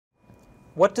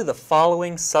what do the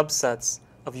following subsets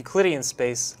of Euclidean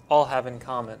space all have in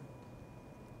common?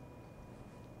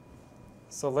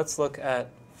 So let's look at,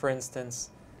 for instance,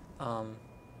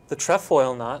 the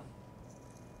trefoil knot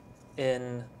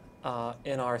in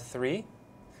R3.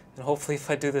 And hopefully if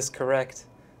I do this correct,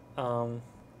 it'll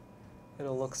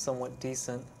look somewhat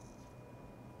decent.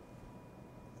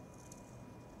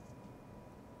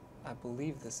 I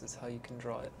believe this is how you can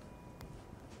draw it.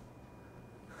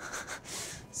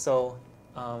 So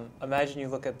imagine you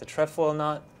look at the trefoil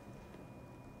knot.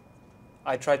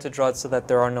 I tried to draw it so that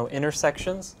there are no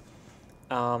intersections.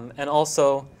 And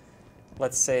also,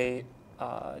 let's say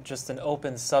just an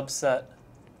open subset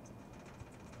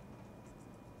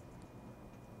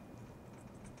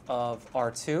of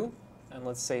R2. And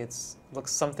let's say it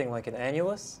looks something like an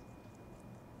annulus.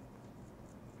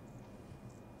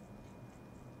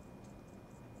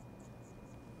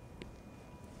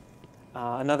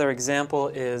 Another example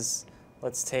is,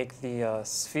 let's take the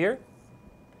sphere,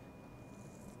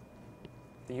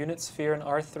 the unit sphere in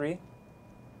R3.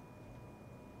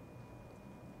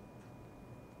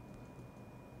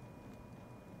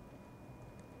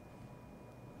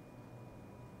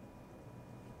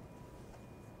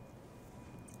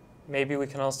 Maybe we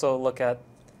can also look at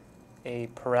a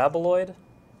paraboloid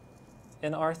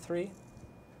in R3.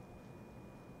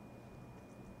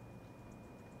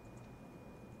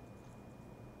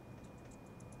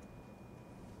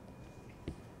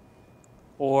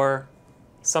 Or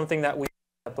something that we looked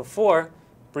at before,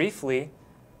 briefly,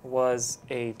 was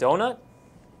a donut,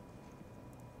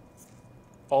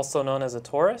 also known as a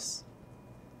torus.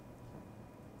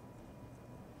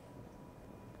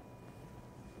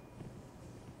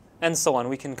 And so on.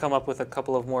 We can come up with a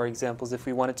couple of more examples if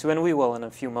we wanted to, and we will in a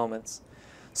few moments.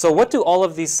 So what do all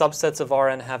of these subsets of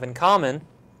Rn have in common?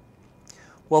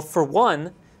 Well, for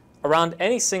one, around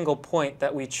any single point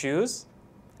that we choose,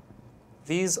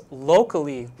 these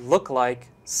locally look like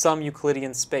some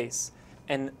Euclidean space.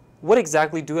 And what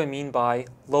exactly do I mean by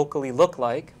locally look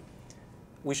like?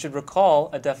 We should recall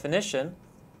a definition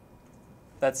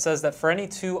that says that for any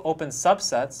two open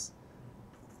subsets,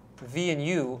 V and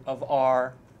U of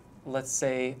R, let's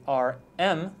say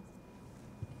Rm,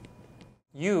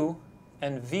 U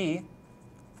and V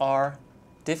are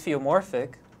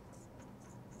diffeomorphic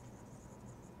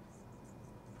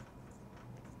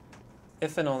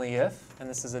if and only if, and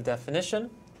this is a definition,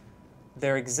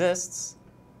 there exists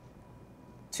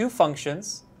two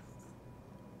functions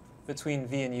between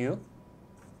V and U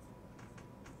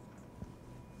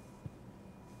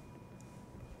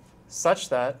such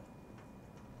that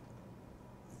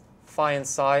phi and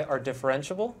psi are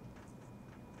differentiable.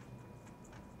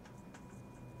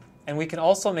 And we can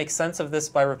also make sense of this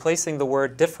by replacing the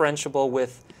word differentiable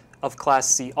with of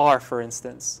class CR, for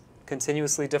instance,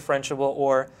 continuously differentiable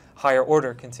or higher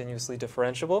order continuously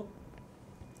differentiable,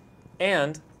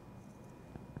 and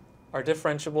are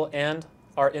differentiable and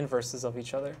are inverses of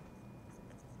each other.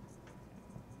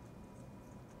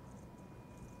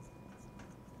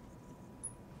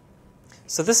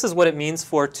 So this is what it means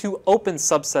for two open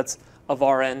subsets of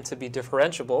Rn to be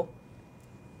differentiable.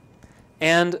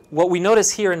 And what we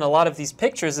notice here in a lot of these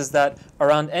pictures is that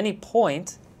around any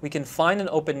point, we can find an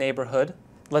open neighborhood,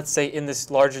 let's say in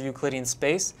this larger Euclidean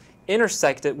space,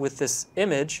 intersect it with this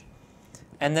image,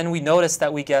 and then we notice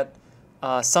that we get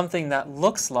something that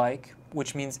looks like,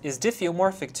 which means is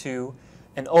diffeomorphic to,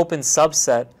 an open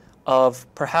subset of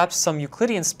perhaps some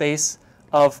Euclidean space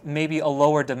of maybe a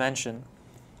lower dimension.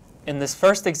 In this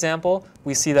first example,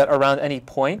 we see that around any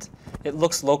point, it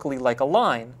looks locally like a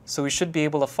line. So we should be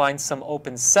able to find some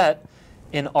open set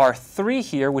in R3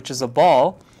 here, which is a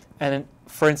ball, and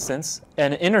for instance,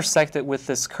 and intersect it with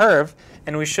this curve,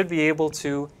 and we should be able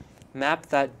to map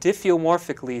that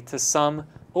diffeomorphically to some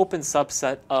open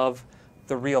subset of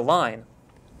the real line.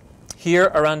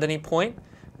 Here, around any point,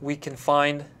 we can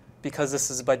find, because this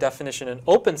is by definition an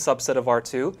open subset of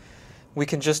R2, we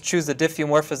can just choose the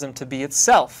diffeomorphism to be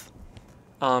itself,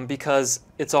 because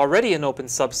it's already an open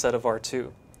subset of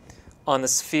R2. On the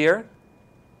sphere,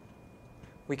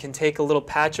 we can take a little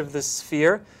patch of this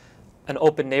sphere, an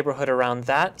open neighborhood around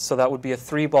that, so that would be a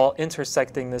 3-ball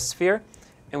intersecting this sphere,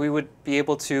 and we would be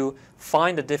able to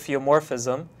find a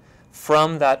diffeomorphism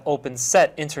from that open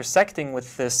set intersecting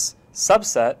with this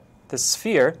subset, this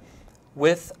sphere,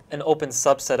 with an open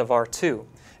subset of R2.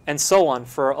 And so on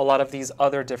for a lot of these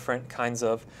other different kinds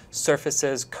of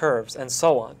surfaces, curves, and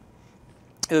so on.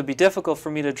 It would be difficult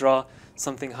for me to draw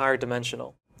something higher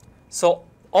dimensional. So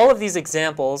all of these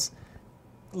examples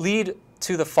lead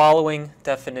to the following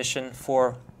definition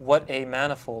for what a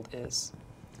manifold is.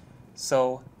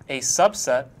 So a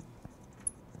subset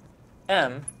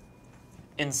M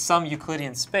in some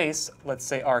Euclidean space, let's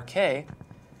say Rk,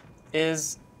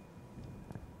 is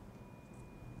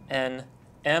an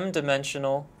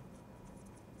m-dimensional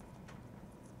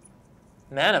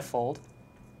manifold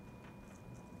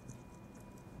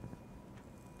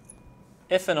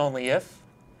if and only if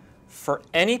for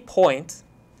any point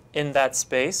in that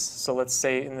space, so let's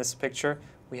say in this picture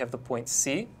we have the point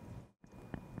C,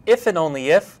 if and only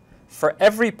if for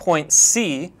every point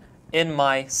C in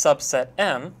my subset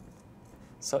M,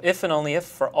 so if and only if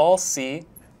for all C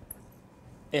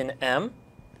in M,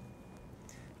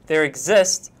 there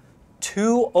exist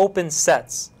two open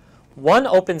sets. One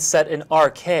open set in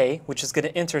Rk, which is going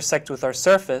to intersect with our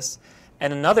surface,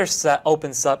 and another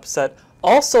open subset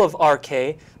also of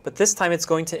Rk, but this time it's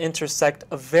going to intersect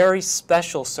a very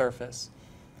special surface.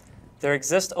 There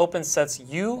exist open sets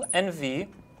U and V,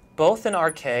 both in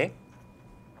Rk,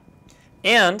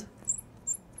 and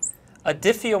a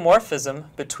diffeomorphism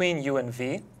between U and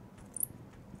V,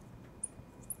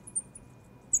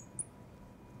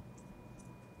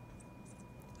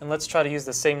 and let's try to use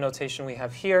the same notation we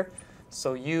have here.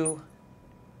 So U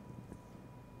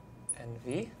and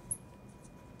V,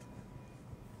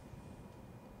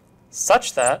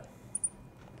 such that,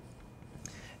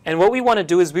 and what we want to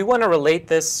do is we want to relate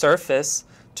this surface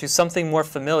to something more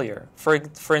familiar,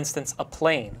 for instance, a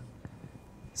plane.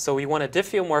 So we want a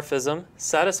diffeomorphism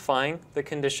satisfying the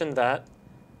condition that,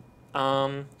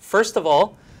 first of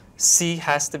all, C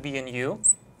has to be in U.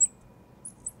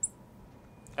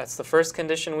 That's the first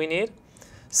condition we need.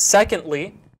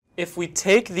 Secondly, if we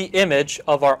take the image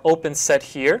of our open set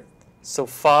here, so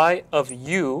phi of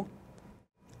U,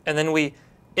 and then we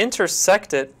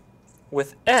intersect it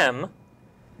with M,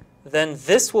 then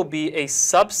this will be a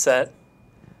subset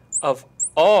of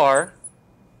R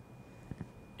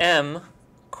M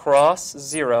cross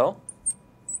 0,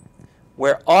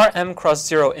 where Rm cross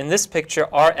 0, in this picture,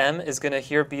 Rm is going to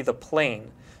here be the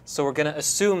plane. So we're going to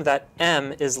assume that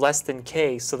M is less than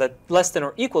K, so that less than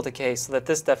or equal to K, so that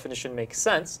this definition makes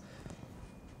sense.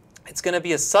 It's going to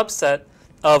be a subset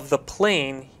of the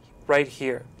plane right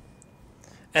here.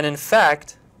 And in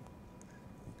fact,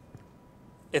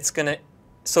 it's going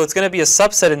to be a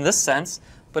subset in this sense,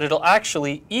 but it'll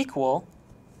actually equal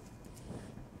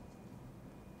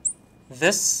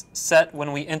this set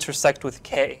when we intersect with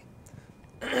K.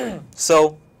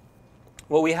 So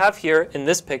what we have here in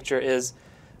this picture is,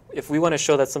 if we want to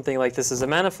show that something like this is a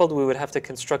manifold, we would have to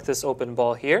construct this open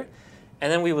ball here. And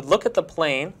then we would look at the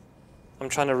plane. I'm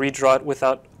trying to redraw it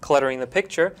without cluttering the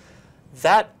picture.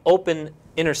 That open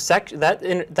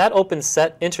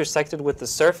set intersected with the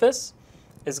surface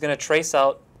is going to trace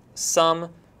out some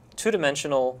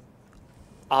two-dimensional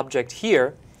object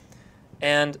here.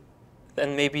 And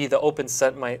maybe the open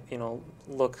set might,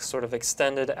 look sort of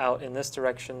extended out in this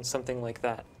direction, something like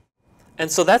that.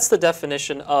 And so that's the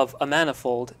definition of a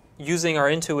manifold, using our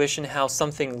intuition how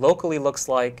something locally looks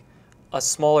like a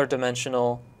smaller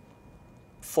dimensional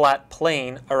flat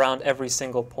plane around every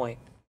single point.